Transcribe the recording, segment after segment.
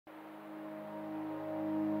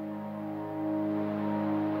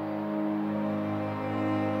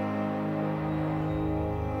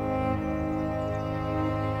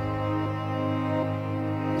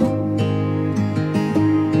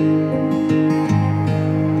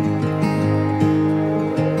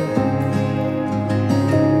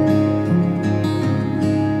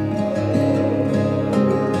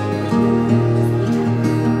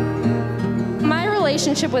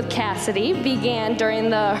with Kassidy began during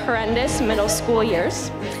the horrendous middle school years.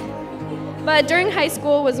 But during high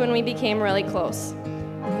school was when we became really close.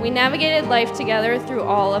 We navigated life together through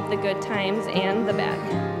all of the good times and the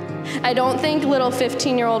bad. I don't think little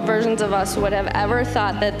 15-year-old versions of us would have ever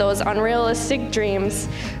thought that those unrealistic dreams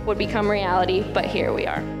would become reality, but here we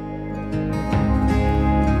are.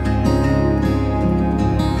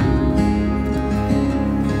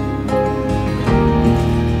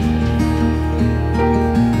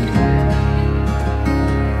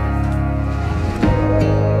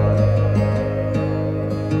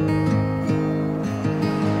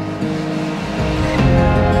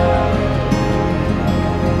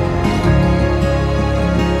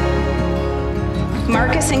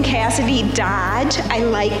 Marcus and Kassidy Dodge, I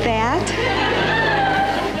like that.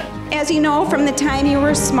 As you know, from the time you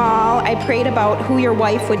were small, I prayed about who your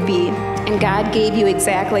wife would be, and God gave you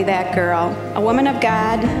exactly that girl. A woman of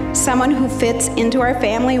God, someone who fits into our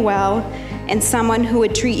family well, and someone who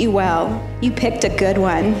would treat you well. You picked a good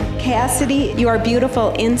one. Kassidy, you are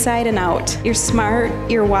beautiful inside and out. You're smart,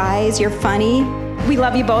 you're wise, you're funny. We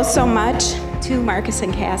love you both so much. To Marcus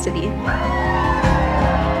and Kassidy.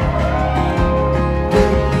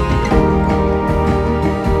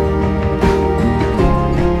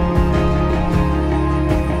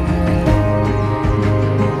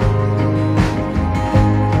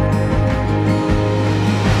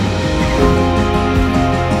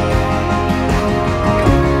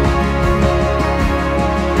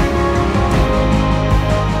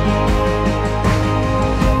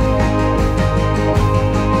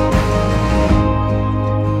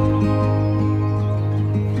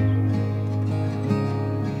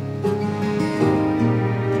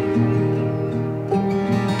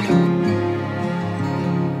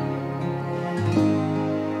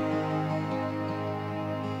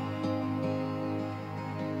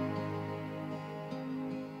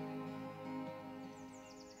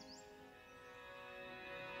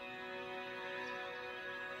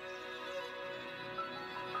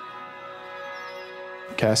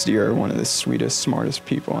 Kassidy, you are one of the sweetest, smartest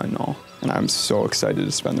people I know, and I'm so excited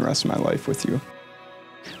to spend the rest of my life with you.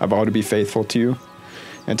 I vow to be faithful to you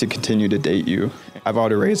and to continue to date you. I vow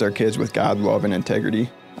to raise our kids with God, love, and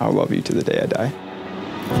integrity. I'll love you to the day I die.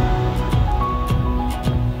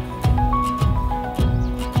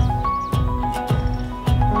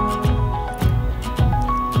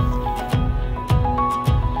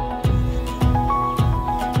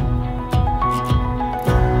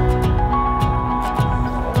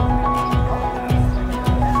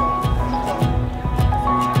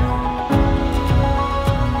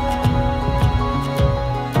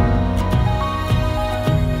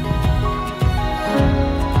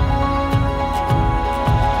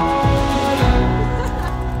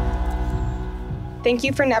 Thank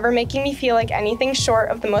you for never making me feel like anything short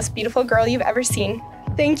of the most beautiful girl you've ever seen.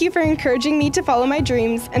 Thank you for encouraging me to follow my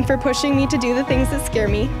dreams and for pushing me to do the things that scare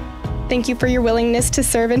me. Thank you for your willingness to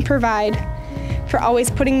serve and provide, for always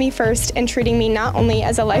putting me first and treating me not only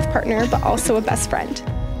as a life partner, but also a best friend.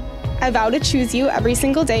 I vow to choose you every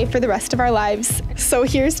single day for the rest of our lives. So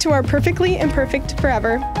here's to our perfectly imperfect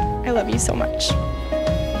forever. I love you so much.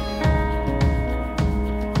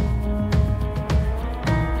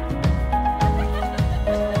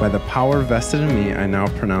 By the power vested in me, I now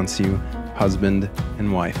pronounce you husband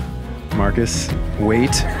and wife. Marcus,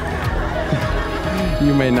 wait.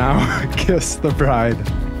 You may now kiss the bride.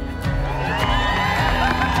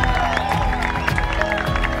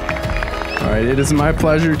 All right, it is my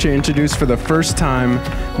pleasure to introduce for the first time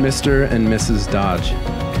Mr. and Mrs. Dodge.